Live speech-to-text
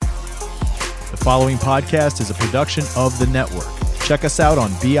following podcast is a production of the network. Check us out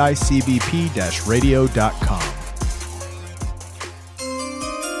on bicbp-radio.com.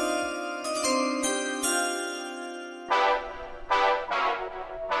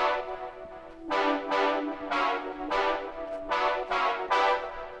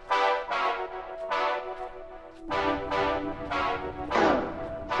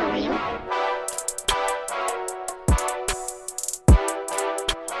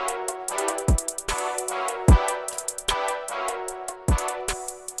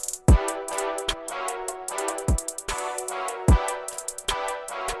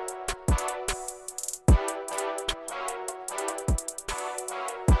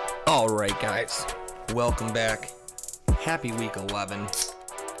 All right, guys, welcome back. Happy week 11.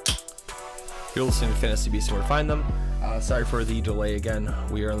 You're listening to Fantasy Beasts, where to find them. Sorry for the delay again.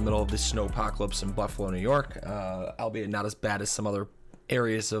 We are in the middle of the snow apocalypse in Buffalo, New York, albeit not as bad as some other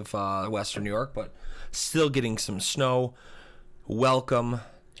areas of Western New York, but still getting some snow. Welcome.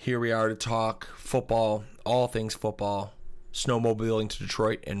 Here we are to talk football, all things football, snowmobiling to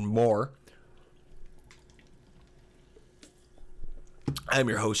Detroit, and more. I'm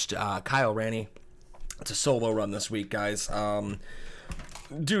your host, Kyle Ranney. It's a solo run this week, guys.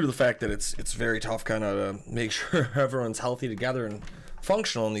 Due to the fact that it's very tough kind of to make sure everyone's healthy together and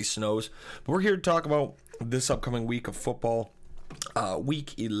functional in these snows. But we're here to talk about this upcoming week of football,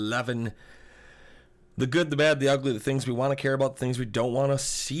 week 11. The good, the bad, the ugly, the things we want to care about, the things we don't want to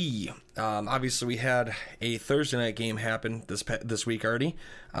see. Obviously, we had a Thursday night game happen this week already.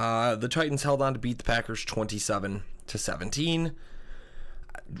 The Titans held on to beat the Packers 27-17.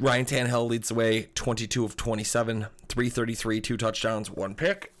 Ryan Tannehill leads the way, 22 of 27, 333, 2 touchdowns, 1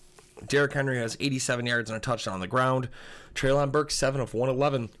 pick. Derrick Henry has 87 yards and a touchdown on the ground. Treylon Burks, 7 of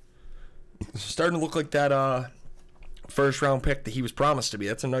 111. Starting to look like that first-round pick that he was promised to be.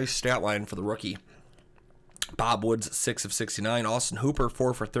 That's a nice stat line for the rookie. Bob Woods, 6 of 69. Austin Hooper,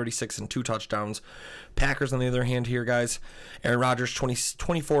 4 for 36 and 2 touchdowns. Packers, on the other hand here, guys. Aaron Rodgers,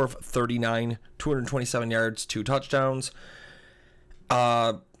 24 of 39, 227 yards, 2 touchdowns.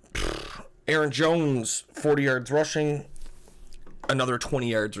 Aaron Jones, 40 yards rushing, another 20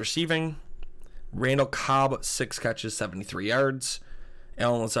 yards receiving. Randall Cobb, 6 catches, 73 yards.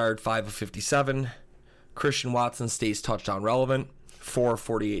 Allen Lazard, 5 of 57. Christian Watson stays touchdown relevant, 4 of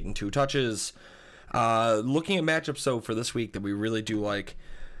 48 and 2 touches. Looking at matchups, though, for this week that we really do like,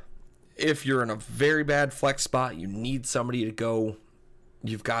 if you're in a very bad flex spot, you need somebody to go,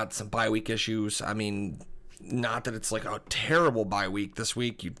 you've got some bye week issues. I mean, not that it's like a terrible bye week this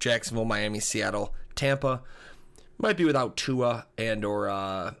week. Jacksonville, Miami, Seattle, Tampa. Might be without Tua and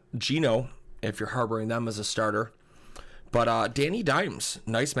or Geno if you're harboring them as a starter. But Danny Dimes,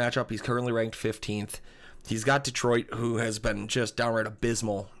 nice matchup. He's currently ranked 15th. He's got Detroit, who has been just downright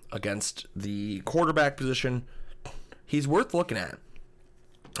abysmal against the quarterback position. He's worth looking at.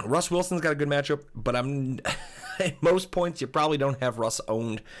 Russ Wilson's got a good matchup, but at most points, you probably don't have Russ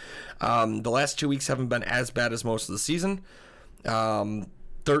owned. The last 2 weeks haven't been as bad as most of the season.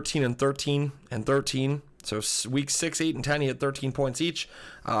 13 and 13 and 13. So weeks 6, 8, and 10, he had 13 points each.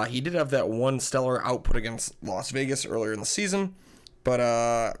 He did have that one stellar output against Las Vegas earlier in the season. But,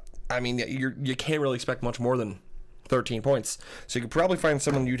 I mean, you can't really expect much more than 13 points. So you could probably find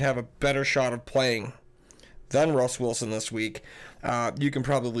someone you'd have a better shot of playing than Russ Wilson this week. You can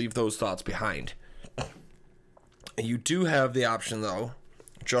probably leave those thoughts behind. You do have the option, though,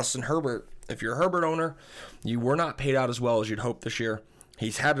 Justin Herbert. If you're a Herbert owner, you were not paid out as well as you'd hope this year.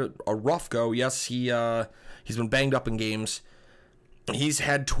 He's had a rough go. Yes, he's been banged up in games. He's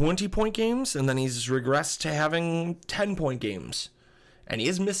had 20-point games, and then he's regressed to having 10-point games. And he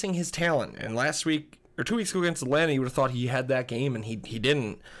is missing his talent. And last week, or 2 weeks ago against Atlanta, you would have thought he had that game, and he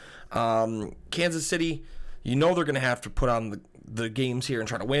didn't. Kansas City, you know they're going to have to put on the games here and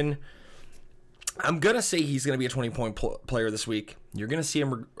try to win. I'm going to say he's going to be a 20-point player this week. You're going to see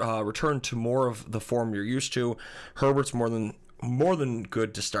him return to more of the form you're used to. Herbert's more than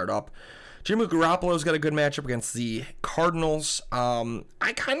good to start up. Jimmy Garoppolo's got a good matchup against the Cardinals.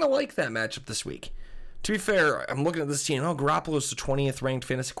 I kind of like that matchup this week. To be fair, I'm looking at this team. Garoppolo's the 20th ranked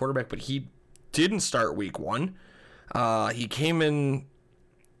fantasy quarterback, but he didn't start week 1. He came in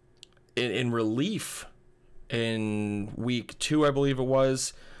relief in week 2, I believe it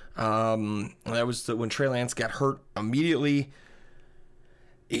was. That was when Trey Lance got hurt immediately.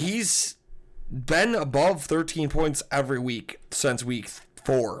 He's been above 13 points every week since week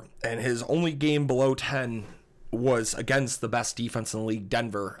 4, and his only game below 10 was against the best defense in the league,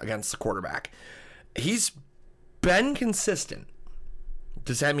 Denver, against the quarterback. He's been consistent.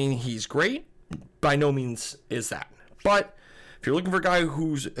 Does that mean he's great? By no means is that. But if you're looking for a guy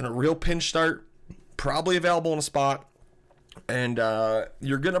who's in a real pinch start, probably available in a spot, and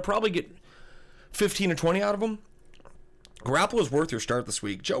you're going to probably get 15 to 20 out of him. Garoppolo's worth your start this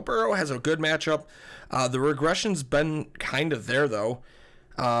week. Joe Burrow has a good matchup. The regression's been kind of there, though.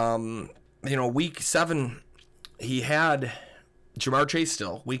 Week 7, he had Ja'Marr Chase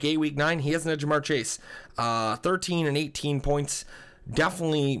still. Week 8, Week 9, he hasn't had Ja'Marr Chase. 13 and 18 points.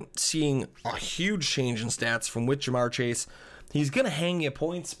 Definitely seeing a huge change in stats from with Ja'Marr Chase. He's going to hang you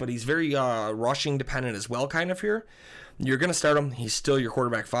points, but he's very rushing dependent as well, kind of here. You're going to start him. He's still your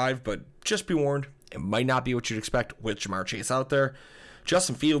quarterback 5, but just be warned. It might not be what you'd expect with Ja'Marr Chase out there.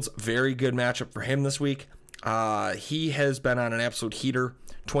 Justin Fields, very good matchup for him this week. He has been on an absolute heater.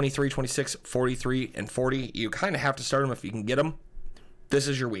 23, 26, 43, and 40. You kind of have to start him if you can get him. This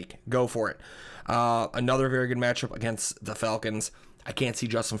is your week. Go for it. Another very good matchup against the Falcons. I can't see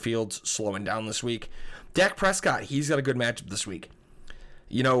Justin Fields slowing down this week. Dak Prescott, he's got a good matchup this week.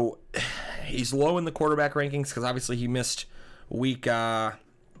 He's low in the quarterback rankings because obviously he missed week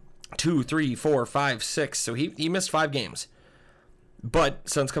 2, 3, 4, 5, 6. So he missed 5 games. But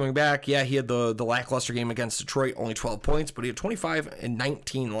since coming back, he had the lackluster game against Detroit, only 12 points, but he had 25 and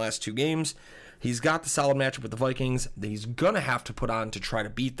 19 in the last 2 games. He's got the solid matchup with the Vikings that he's going to have to put on to try to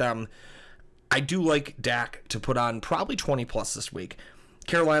beat them. I do like Dak to put on probably 20 plus this week.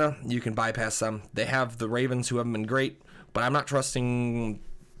 Carolina, you can bypass them. They have the Ravens, who haven't been great, but I'm not trusting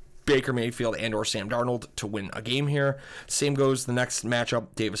Baker Mayfield and or Sam Darnold to win a game here. Same goes the next matchup,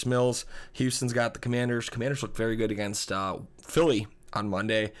 Davis Mills. Houston's got the Commanders. Commanders look very good against Philly on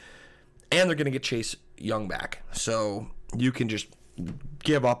Monday, and they're going to get Chase Young back. So you can just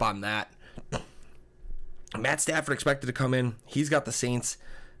give up on that. Matt Stafford expected to come in. He's got the Saints.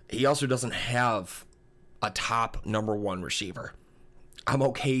 He also doesn't have a top number 1 receiver. I'm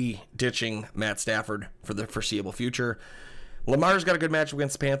okay ditching Matt Stafford for the foreseeable future. Lamar's got a good match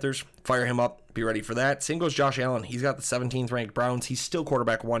against the Panthers. Fire him up. Be ready for that. Same goes Josh Allen. He's got the 17th ranked Browns. He's still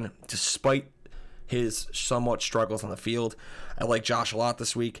quarterback 1 despite his somewhat struggles on the field. I like Josh a lot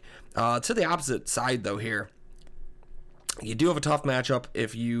this week. To the opposite side, though, here. You do have a tough matchup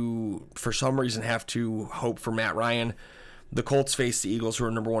if you, for some reason, have to hope for Matt Ryan. The Colts face the Eagles, who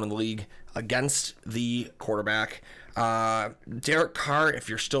are number 1 in the league, against the quarterback. Derek Carr, if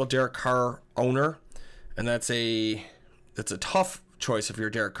you're still a Derek Carr owner, and that's a tough choice if you're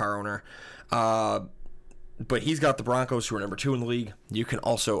a Derek Carr owner. But he's got the Broncos, who are number 2 in the league. You can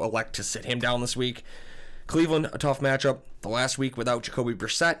also elect to sit him down this week. Cleveland, a tough matchup. The last week without Jacoby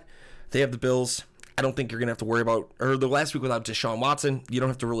Brissett. They have the Bills. I don't think you're going to have to worry about, or the last week without Deshaun Watson, you don't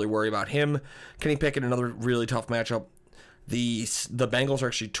have to really worry about him. Kenny Pickett, another really tough matchup. The Bengals are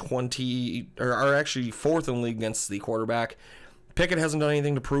actually 4th in the league against the quarterback. Pickett hasn't done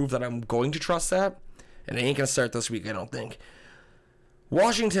anything to prove that I'm going to trust that, and it ain't going to start this week, I don't think.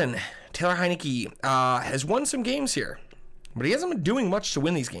 Washington, Taylor Heineke has won some games here, but he hasn't been doing much to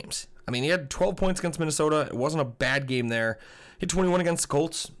win these games. I mean, he had 12 points against Minnesota. It wasn't a bad game there. He had 21 against the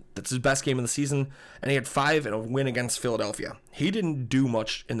Colts. That's his best game of the season. And he had 5 in a win against Philadelphia. He didn't do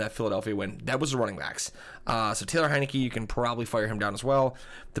much in that Philadelphia win. That was the running backs. So Taylor Heineke, you can probably fire him down as well.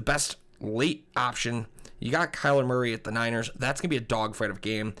 The best late option, you got Kyler Murray at the Niners. That's going to be a dogfight of a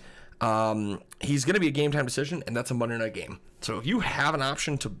game. He's going to be a game time decision, and that's a Monday night game. So if you have an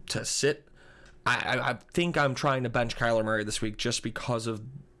option to sit, I think I'm trying to bench Kyler Murray this week just because of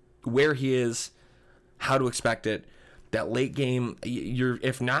where he is, how to expect it. That late game,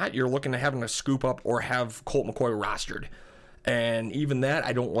 if not, you're looking at having to scoop up or have Colt McCoy rostered. And even that,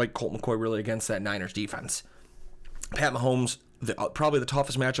 I don't like Colt McCoy really against that Niners defense. Pat Mahomes, probably the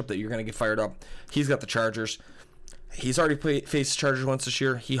toughest matchup that you're going to get fired up. He's got the Chargers. He's already faced the Chargers once this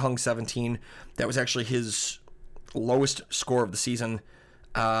year. He hung 17. That was actually his lowest score of the season.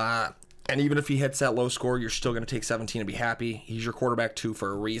 And even if he hits that low score, you're still going to take 17 and be happy. He's your quarterback 2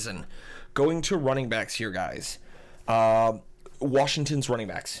 for a reason. Going to running backs here, guys. Washington's running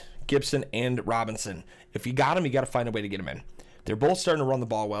backs, Gibson and Robinson. If you got them, you got to find a way to get them in. They're both starting to run the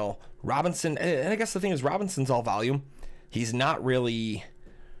ball well. Robinson, and I guess the thing is Robinson's all volume. He's not really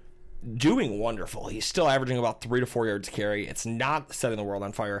doing wonderful. He's still averaging about 3 to 4 yards carry. It's not setting the world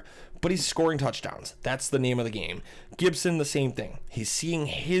on fire, but he's scoring touchdowns. That's the name of the game. Gibson, the same thing. He's seeing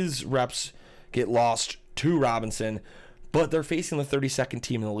his reps get lost to Robinson, but they're facing the 32nd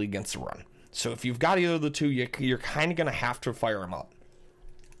team in the league against the run. So if you've got either of the two, you're kind of going to have to fire him up.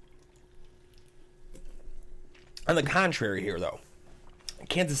 On the contrary here, though,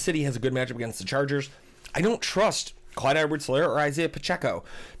 Kansas City has a good matchup against the Chargers. I don't trust Clyde Edwards-Helaire or Isaiah Pacheco.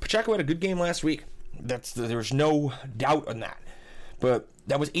 Pacheco had a good game last week. There's no doubt on that. But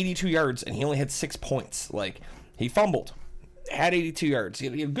that was 82 yards, and he only had 6 points. He fumbled, had 82 yards.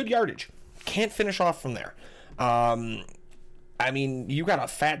 He had good yardage. can't finish off from there. I mean, you got a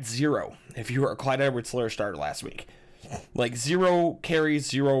fat 0 if you were a Clyde Edwards-Helaire starter last week. Like 0 carries,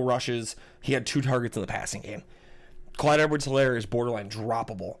 0 rushes. He had 2 targets in the passing game. Clyde Edwards-Helaire is borderline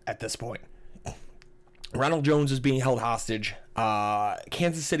droppable at this point. Ronald Jones is being held hostage.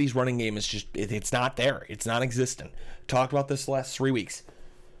 Kansas City's running game is just, it's not there. It's non-existent. Talked about this the last 3 weeks.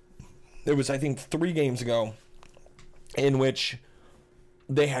 There was, I think, 3 games ago in which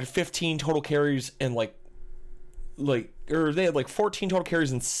they had 15 total carries and or they had like 14 total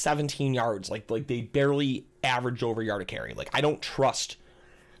carries and 17 yards. Like they barely averaged over a yard a carry. Like, I don't trust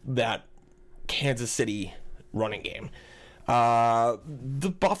that Kansas City running game.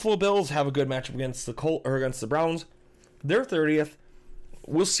 The Buffalo Bills have a good matchup against the Browns. They're 30th.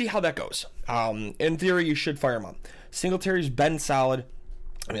 We'll see how that goes. In theory, you should fire him up. Singletary's been solid.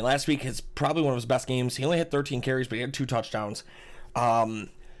 I mean, last week is probably one of his best games. He only had 13 carries, but he had 2 touchdowns.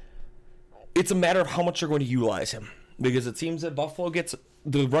 It's a matter of how much you're going to utilize him, because it seems that Buffalo gets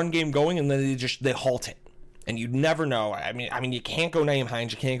the run game going and then they halt it, and you never know. I mean, you can't go Nyheim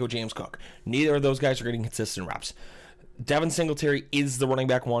Hines, you can't go James Cook. Neither of those guys are getting consistent reps. Devin Singletary is the running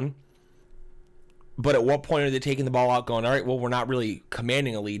back 1, but at what point are they taking the ball out, going, all right, well, we're not really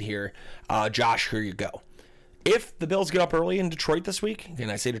commanding a lead here. Josh, here you go. If the Bills get up early in Detroit this week,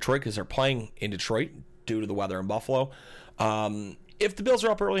 and I say Detroit because they're playing in Detroit due to the weather in Buffalo, if the Bills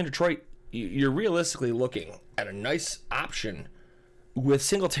are up early in Detroit, you're realistically looking at a nice option with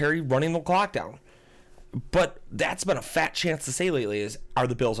Singletary running the clock down. But that's been a fat chance to say lately are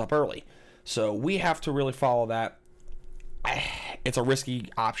the Bills up early? So we have to really follow that. It's a risky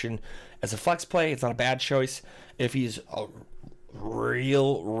option. As a flex play, it's not a bad choice. If he's a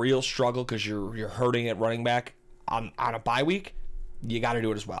real struggle because you're hurting at running back on a bye week, you got to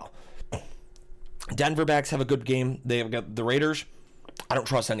do it as well. Denver backs have a good game. They have got the Raiders. I don't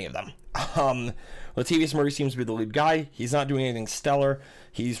trust any of them. Latavius Murray seems to be the lead guy. He's not doing anything stellar.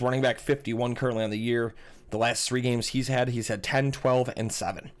 He's running back 51 currently on the year. The last 3 games he's had 10, 12, and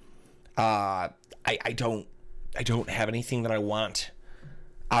 7. I don't have anything that I want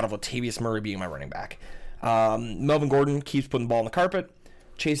out of Latavius Murray being my running back. Melvin Gordon keeps putting the ball on the carpet.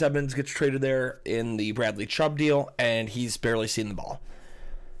 Chase Edmonds gets traded there in the Bradley Chubb deal, and he's barely seen the ball.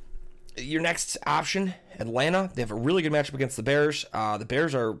 Your next option, Atlanta. They have a really good matchup against the Bears. The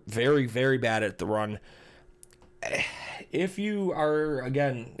Bears are very, very bad at the run. If you are,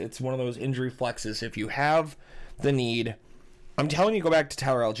 again, it's one of those injury flexes. If you have the need, I'm telling you, go back to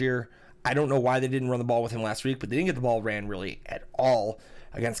Tyler Algier. I don't know why they didn't run the ball with him last week, but they didn't get the ball ran really at all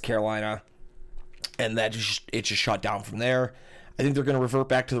against Carolina, and it just shut down from there. I think they're going to revert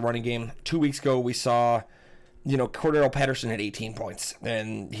back to the running game. 2 weeks ago, we saw, Cordarrelle Patterson had 18 points,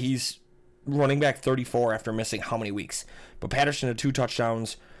 and he's running back 34 after missing how many weeks? But Patterson had 2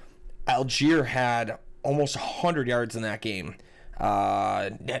 touchdowns. Algier had almost 100 yards in that game.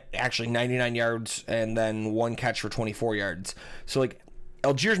 Actually 99 yards and then 1 catch for 24 yards. So,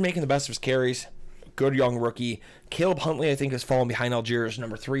 Algier's making the best of his carries. Good young rookie. Caleb Huntley, I think, has fallen behind Algier as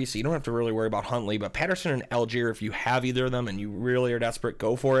number 3, so you don't have to really worry about Huntley. But Patterson and Algier, if you have either of them and you really are desperate,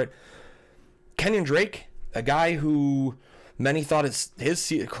 go for it. Kenyon Drake, a guy who many thought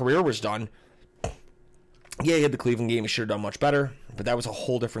his career was done. Yeah, he had the Cleveland game. He should have done much better, but that was a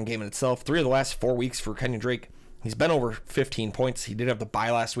whole different game in itself. 3 of the last 4 weeks for Kenyon Drake, he's been over 15 points. He did have the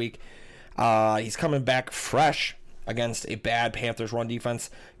bye last week. He's coming back fresh against a bad Panthers run defense.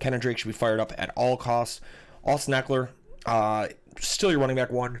 Kenyon Drake should be fired up at all costs. Austin Eckler, still your running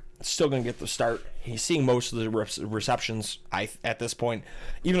back 1, still going to get the start. He's seeing most of the receptions at this point,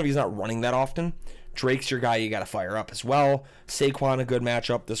 even if he's not running that often. Drake's your guy you got to fire up as well. Saquon, a good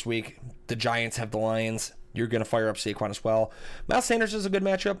matchup this week. The Giants have the Lions. You're going to fire up Saquon as well. Miles Sanders is a good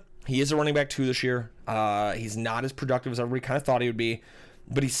matchup. He is a running back 2 this year. He's not as productive as everybody kind of thought he would be,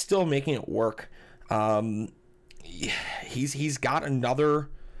 but he's still making it work. He's got another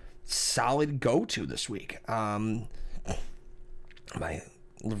solid go-to this week. My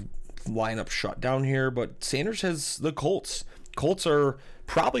lineup shut down here, but Sanders has the Colts. Colts are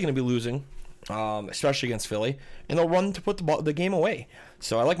probably going to be losing, especially against Philly, and they'll run to put the game away.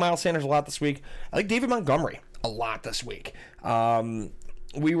 So I like Miles Sanders a lot this week. I like David Montgomery a lot this week.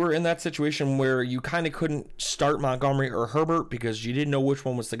 We were in that situation where you kind of couldn't start Montgomery or Herbert because you didn't know which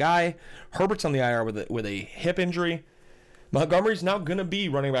one was the guy. Herbert's on the IR with a hip injury. Montgomery's now going to be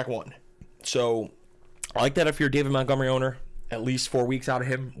running back 1. So I like that if you're a David Montgomery owner, at least 4 weeks out of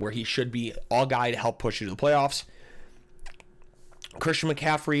him, where he should be all guy to help push you to the playoffs. Christian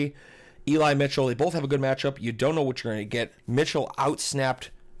McCaffrey, Eli Mitchell, they both have a good matchup. You don't know what you're going to get. Mitchell outsnapped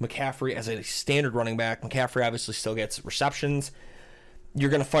McCaffrey as a standard running back. McCaffrey obviously still gets receptions. you're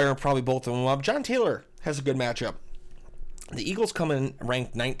going to fire probably both of them up. John Taylor has a good matchup. The Eagles come in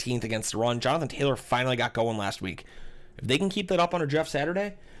ranked 19th against the run. Jonathan Taylor finally got going last week. If they can keep that up under Jeff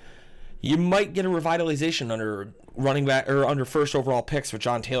Saturday, you might get a revitalization under running back or under first overall picks with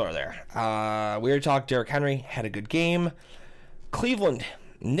John Taylor there. We already talked. Derrick Henry had a good game. Cleveland,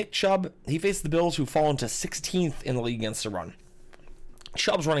 Nick Chubb, he faced the Bills, who fall into 16th in the league against the run.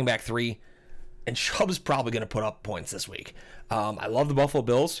 Chubb's running back 3, and Chubb's probably going to put up points this week. I love the Buffalo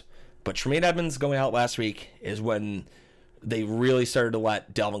Bills, but Tremaine Edmonds going out last week is when they really started to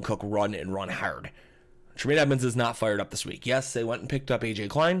let Dalvin Cook run and run hard. Tremaine Edmonds is not fired up this week. Yes, they went and picked up A.J.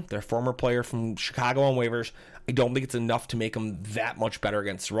 Klein, their former player from Chicago on waivers. I don't think it's enough to make him that much better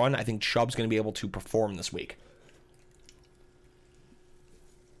against the run. I think Chubb's going to be able to perform this week.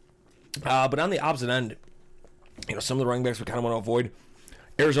 But on the opposite end, some of the running backs we kind of want to avoid.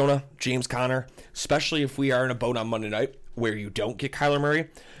 Arizona, James Conner, especially if we are in a boat on Monday night where you don't get Kyler Murray.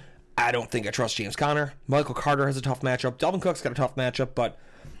 I don't think I trust James Conner. Michael Carter has a tough matchup. Dalvin Cook's got a tough matchup, but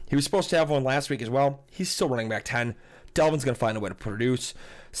he was supposed to have one last week as well. He's still running back 10. Dalvin's going to find a way to produce.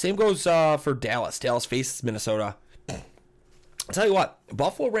 Same goes for Dallas. Dallas faces Minnesota. I'll tell you what,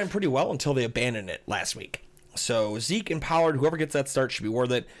 Buffalo ran pretty well until they abandoned it last week. So Zeke and Pollard, whoever gets that start, should be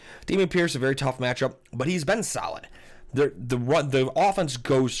worth it. Dameon Pierce, a very tough matchup, but he's been solid. The offense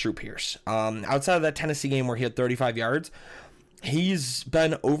goes through Pierce. Outside of that Tennessee game where he had 35 yards, he's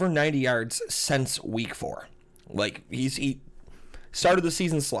been over 90 yards since week 4. Like, he started the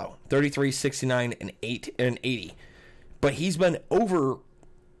season slow, 33, 69, and 80. But he's been over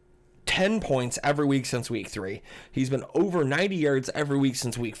 10 points every week since week 3. He's been over 90 yards every week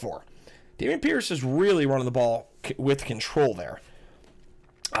since week 4. Dameon Pierce is really running the ball with control there.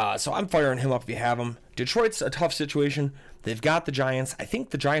 So I'm firing him up if you have him. Detroit's a tough situation. They've got the Giants. I think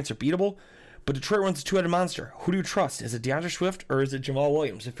the Giants are beatable, but Detroit runs a two-headed monster. Who do you trust? Is it DeAndre Swift or is it Jamal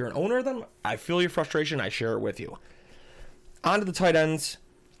Williams? If you're an owner of them, I feel your frustration. I share it with you. On to the tight ends.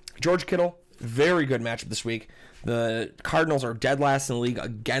 George Kittle, very good matchup this week. The Cardinals are dead last in the league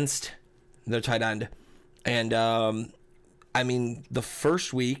against their tight end. And, the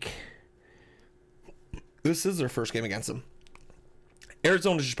first week, this is their first game against them.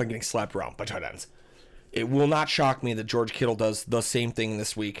 Arizona's just been getting slapped around by tight ends. It will not shock me that George Kittle does the same thing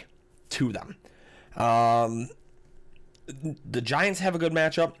this week to them. The Giants have a good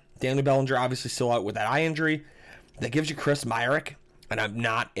matchup. Daniel Bellinger obviously still out with that eye injury. That gives you Chris Myarick, and I'm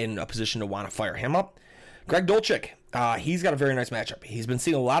not in a position to want to fire him up. Greg Dulcich, he's got a very nice matchup. He's been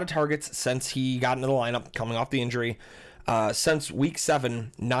seeing a lot of targets since he got into the lineup, coming off the injury. Since week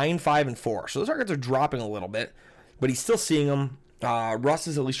 7, 9, 5, and 4. So those targets are dropping a little bit, but he's still seeing them. Russ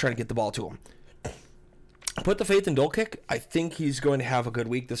is at least trying to get the ball to him. Put the faith in Dulcich. I think he's going to have a good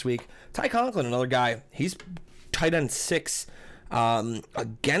week this week. Ty Conklin, another guy. He's tight end 6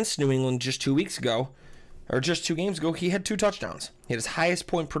 against New England just 2 weeks ago, or just 2 games ago. He had 2 touchdowns. He had his highest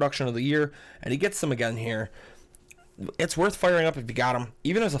point production of the year, and he gets them again here. It's worth firing up if you got him,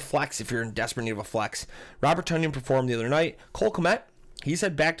 even as a flex if you're in desperate need of a flex. Robert Tonyan performed the other night. Cole Kmet, he's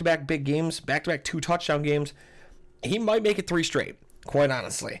had back-to-back big games, back-to-back 2 touchdown games. He might make it 3 straight, quite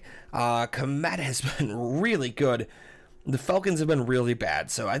honestly. Kmet has been really good. The Falcons have been really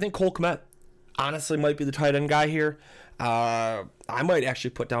bad, so I think Cole Kmet honestly might be the tight end guy here. I might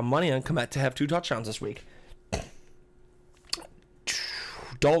actually put down money on Kmet to have 2 touchdowns this week.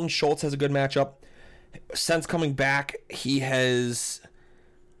 Dalton Schultz has a good matchup. Since coming back, since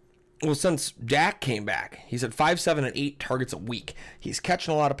Dak came back, he's at 5, 7, and 8 targets a week. He's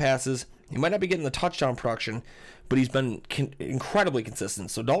catching a lot of passes. He might not be getting the touchdown production, but he's been incredibly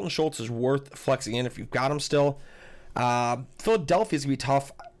consistent. So Dalton Schultz is worth flexing in if you've got him still. Philadelphia's going to be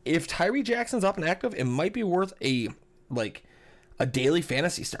tough. If Tyree Jackson's up and active, it might be worth a daily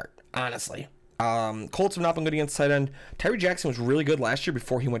fantasy start, honestly. Colts have not been good against tight end. Tyree Jackson was really good last year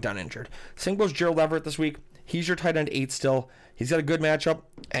before he went down injured. Same goes Gerald Everett this week. He's your tight end 8 still. He's got a good matchup,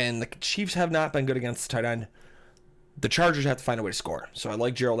 and the Chiefs have not been good against the tight end. The Chargers have to find a way to score. So I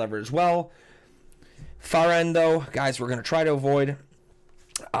like Gerald Everett as well. Far end, though, guys, we're going to try to avoid.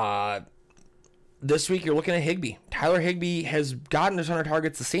 This week, you're looking at Higbee. Tyler Higbee has gotten a ton of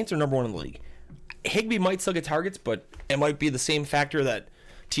targets. The Saints are number 1 in the league. Higbee might still get targets, but it might be the same factor that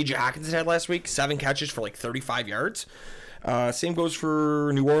T.J. Hawkins had last week. 7 catches for 35 yards. Same goes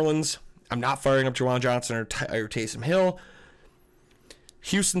for New Orleans. I'm not firing up Juwan Johnson or Taysom Hill.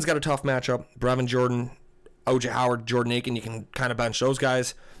 Houston's got a tough matchup. Brevin Jordan, O.J. Howard, Jordan Aiken. You can kind of bench those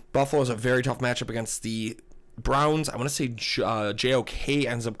guys. Buffalo has a very tough matchup against the Browns. I want to say JOK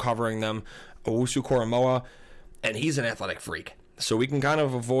ends up covering them. Owusu Koromoa, and he's an athletic freak. So we can kind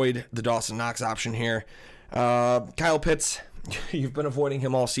of avoid the Dawson Knox option here. Kyle Pitts, You've been avoiding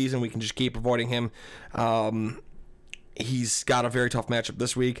him all season. We can just keep avoiding him. He's got a very tough matchup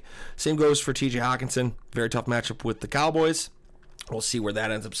this week. Same goes for TJ Hawkinson. Very tough matchup with the Cowboys. We'll see where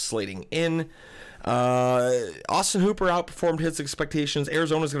that ends up slating in. Austin Hooper outperformed his expectations.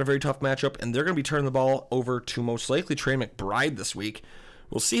 Arizona's got a very tough matchup, and they're going to be turning the ball over to most likely Trey McBride this week.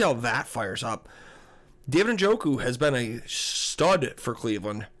 We'll see how that fires up. David Njoku has been a stud for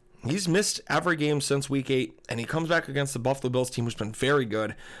Cleveland. He's missed every game since Week 8, and he comes back against the Buffalo Bills team, who's been very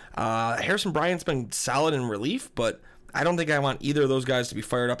good. Harrison Bryant's been solid in relief, but I don't think I want either of those guys to be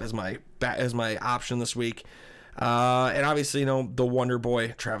fired up as my option this week. And obviously, the wonder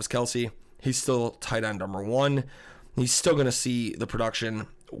boy, Travis Kelce, he's still tight end number 1. He's still going to see the production.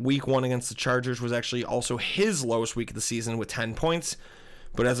 Week 1 against the Chargers was actually also his lowest week of the season with 10 points.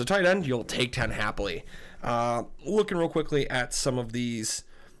 But as a tight end, you'll take 10 happily. Looking real quickly at some of these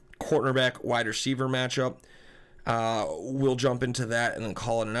quarterback wide receiver matchup. We'll jump into that and then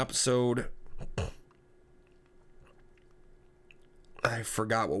call it an episode. I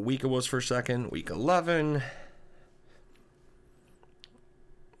forgot what week it was for a second. Week 11.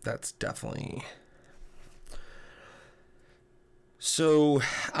 That's definitely... So,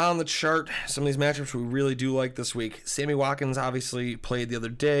 on the chart, some of these matchups we really do like this week. Sammy Watkins obviously played the other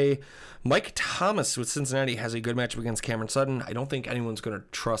day. Mike Thomas with Cincinnati has a good matchup against Cameron Sutton. I don't think anyone's going to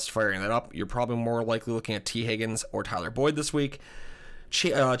trust firing that up. You're probably more likely looking at T. Higgins or Tyler Boyd this week.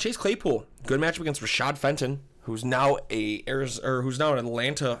 Chase Claypool, good matchup against Rashad Fenton, who's now an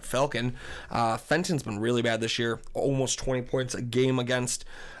Atlanta Falcon. Fenton's been really bad this year, almost 20 points a game against.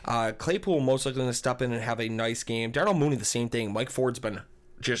 Claypool most likely going to step in and have a nice game. Darnell Mooney, the same thing. Mike Ford's been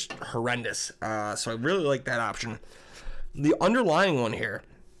just horrendous. So I really like that option. The underlying one here,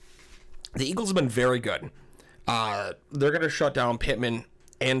 the Eagles have been very good. They're going to shut down Pittman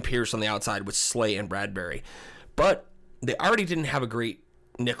and Pierce on the outside with Slay and Bradbury. But they already didn't have a great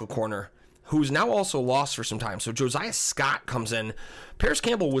nickel corner, who's now also lost for some time. So Josiah Scott comes in. Paris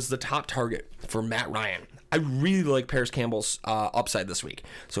Campbell was the top target for Matt Ryan. I really like Paris Campbell's upside this week.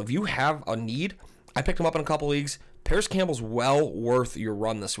 So if you have a need, I picked him up in a couple leagues. Paris Campbell's well worth your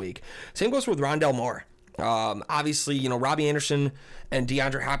run this week. Same goes with Rondale Moore. Obviously, Robbie Anderson and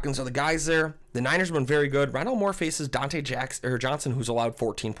DeAndre Hopkins are the guys there. The Niners have been very good. Rondale Moore faces Dante Johnson, who's allowed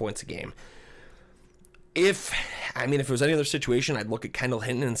 14 points a game. If it was any other situation, I'd look at Kendall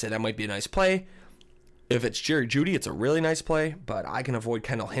Hinton and say that might be a nice play. If it's Jerry Jeudy, it's a really nice play, but I can avoid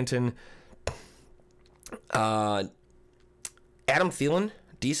Kendall Hinton. Adam Thielen,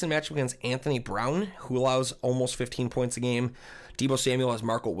 decent matchup against Anthony Brown, who allows almost 15 points a game. Deebo Samuel has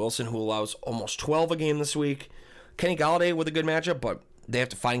Marco Wilson, who allows almost 12 a game this week. Kenny Golladay with a good matchup, but they have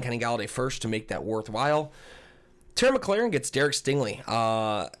to find Kenny Golladay first to make that worthwhile. Terry McLaurin gets Derek Stingley.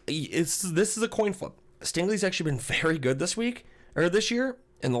 This is a coin flip. Stingley's actually been very good this year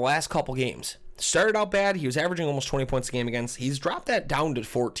in the last couple games. Started out bad. He was averaging almost 20 points a game against. He's dropped that down to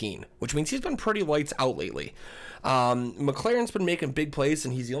 14, which means he's been pretty lights out lately. McLaurin's been making big plays,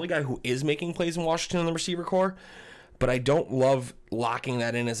 and he's the only guy who is making plays in Washington in the receiver core. But I don't love locking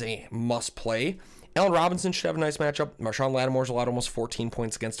that in as a must play. Allen Robinson should have a nice matchup. Marshawn Lattimore's allowed almost 14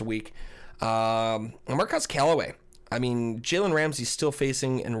 points against a week. Marquez Callaway. Jalen Ramsey's still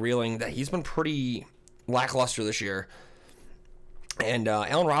facing and reeling that he's been pretty lackluster this year. And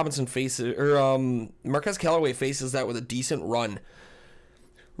Allen Robinson Marquez Callaway faces that with a decent run.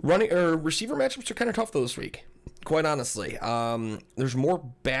 Receiver matchups are kind of tough though this week, quite honestly. There's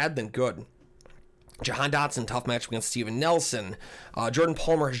more bad than good. Jahan Dotson, tough matchup against Steven Nelson. Jordan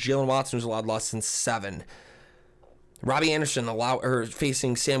Palmer has Jalen Watson, who's allowed less than 7. Robbie Anderson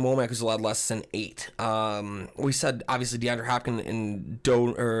facing Sam Womack, who's allowed less than 8. We said, obviously, DeAndre Hopkins and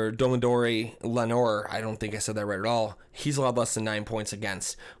Domodori Lenore. I don't think I said that right at all. He's allowed less than 9 points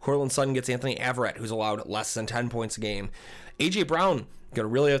against. Cortland Sutton gets Anthony Averett, who's allowed less than 10 points a game. A.J. Brown going to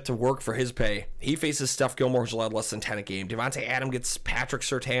really have to work for his pay. He faces Steph Gilmore, who's allowed less than 10 a game. Devontae Adams gets Patrick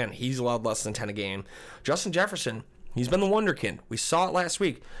Surtain. He's allowed less than 10 a game. Justin Jefferson, he's been the wonderkid. We saw it last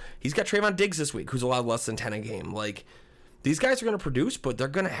week. He's got Trayvon Diggs this week, who's allowed less than 10 a game. These guys are going to produce, but they're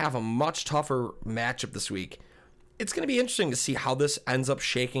going to have a much tougher matchup this week. It's going to be interesting to see how this ends up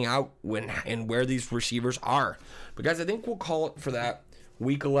shaking out and where these receivers are. But guys, I think we'll call it for that.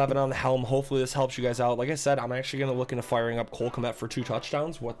 Week 11 on the helm. Hopefully this helps you guys out. Like I said, I'm actually going to look into firing up Cole Kmet for 2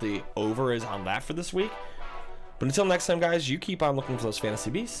 touchdowns, what the over is on that for this week. But until next time, guys, you keep on looking for those fantasy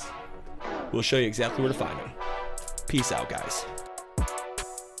beasts. We'll show you exactly where to find them. Peace out, guys.